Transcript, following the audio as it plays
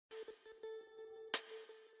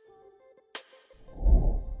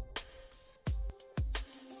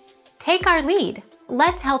Take our lead.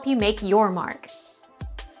 Let's help you make your mark.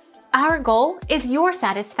 Our goal is your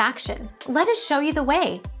satisfaction. Let us show you the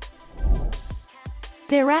way.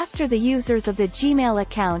 Thereafter, the users of the Gmail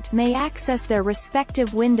account may access their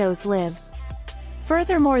respective Windows Live.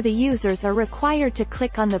 Furthermore, the users are required to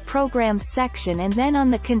click on the Programs section and then on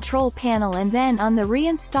the Control panel and then on the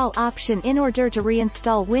Reinstall option in order to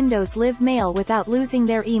reinstall Windows Live Mail without losing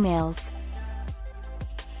their emails.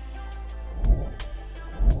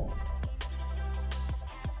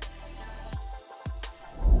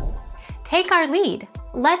 Take our lead.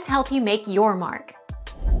 Let's help you make your mark.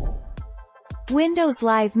 Windows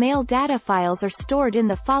Live Mail data files are stored in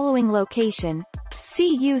the following location.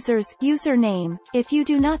 See Users, Username. If you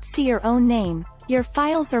do not see your own name, your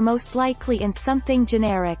files are most likely in something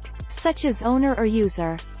generic, such as owner or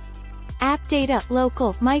user. App Data,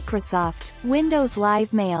 Local, Microsoft, Windows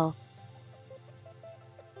Live Mail.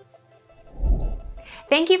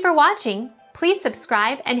 Thank you for watching. Please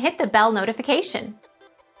subscribe and hit the bell notification.